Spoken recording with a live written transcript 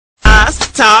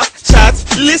Ask, talk, chat,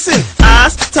 listen.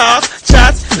 Ask, talk,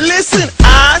 chat, listen.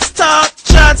 Ask, talk,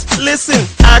 chat, listen.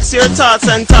 Ask your thoughts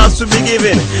and thoughts to be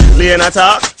given. Lay and a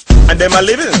talk, and them a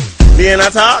living. Lay and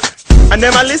a talk, and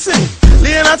them a listen.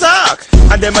 Lay and a talk,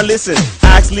 and them a listen.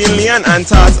 Ask Leon and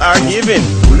thoughts are given.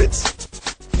 Bullets.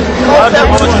 A lot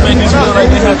of Jamaicans feel like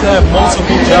they have to have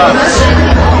multiple jobs.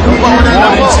 More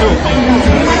than two.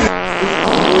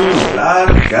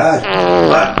 Lord God,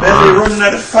 my belly running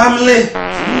at the family.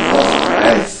 Jesus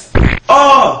Christ.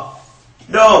 Oh,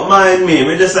 don't mind me.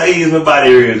 Me just ease my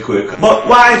body real quick. But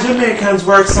why Jamaicans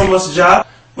work so much job?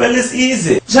 Well, it's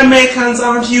easy. Jamaicans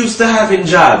aren't used to having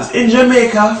jobs. In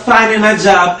Jamaica, finding a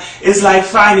job is like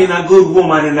finding a good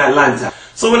woman in Atlanta.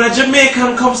 So when a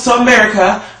Jamaican comes to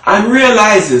America and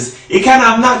realizes he can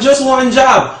have not just one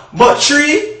job, but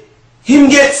 3, him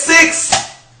get 6.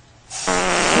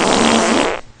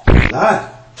 Lord.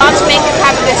 All Jamaicans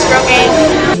have this real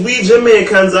game. We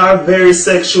Jamaicans are very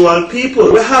sexual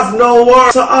people. We have no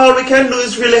work, so all we can do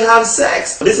is really have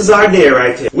sex. This is our day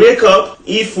right here. Wake up,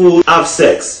 eat food, have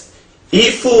sex.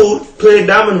 Eat food, play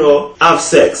domino, have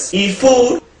sex. Eat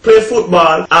food, play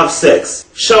football, have sex.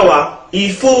 Shower,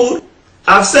 eat food,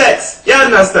 have sex. You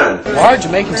understand? Why are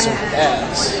Jamaicans so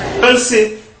fast? Well,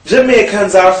 see,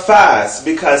 Jamaicans are fast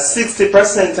because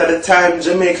 60% of the time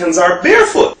Jamaicans are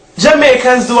barefoot.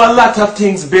 Jamaicans do a lot of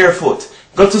things barefoot.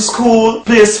 Go to school,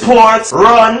 play sports,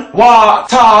 run, walk,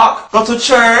 talk, go to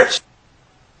church,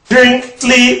 drink,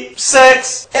 sleep,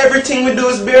 sex. Everything we do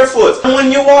is barefoot. And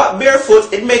when you walk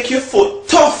barefoot, it makes your foot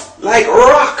tough, like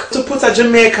rock. To put a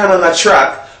Jamaican on a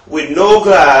track with no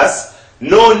glass,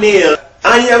 no nail,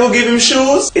 and you will give him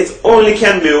shoes, it only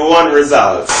can be one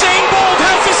result. Usain Bolt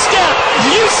has a step.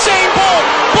 Usain Bolt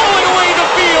bowling away the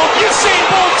field. Usain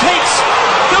Bolt takes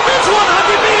the men's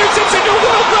 100 meters. It's a new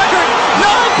world record.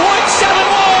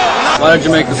 9.71. Why do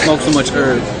Jamaicans smoke so much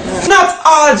herb? Not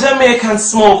all Jamaicans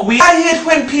smoke weed. I hate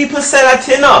when people say that,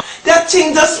 you know. That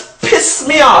thing just pisses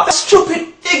me off. That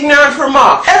stupid, ignorant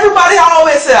remark. Everybody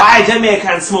always say, I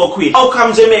Jamaicans smoke weed. How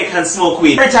come Jamaicans smoke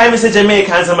weed? Every time you say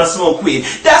Jamaicans, I'm a smoke weed.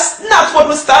 That's not what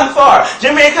we stand for.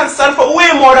 Jamaicans stand for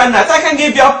way more than that. I can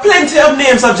give you plenty of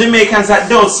names of Jamaicans that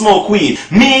don't smoke weed.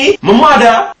 Me, my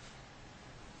mother.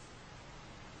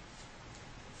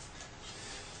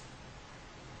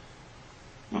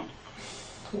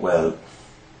 Well,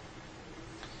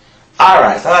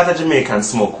 alright, a lot of Jamaicans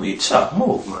smoke weed. Chop,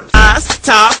 move, man. Ask,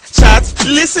 talk, chat,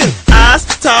 listen.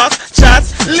 Ask, talk, chat,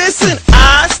 listen.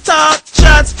 Ask, talk,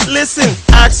 chat, listen.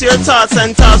 Ask your thoughts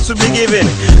and thoughts to be given.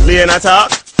 Lay and a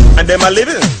talk, and them a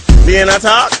living. Lay and a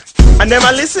talk, and them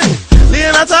a listen. Lay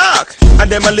and a talk, and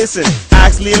them a listen.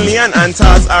 Ask Leon and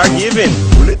thoughts are given.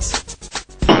 Bullets.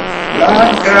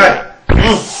 God.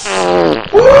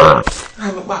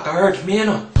 My back hurt me, you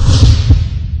know.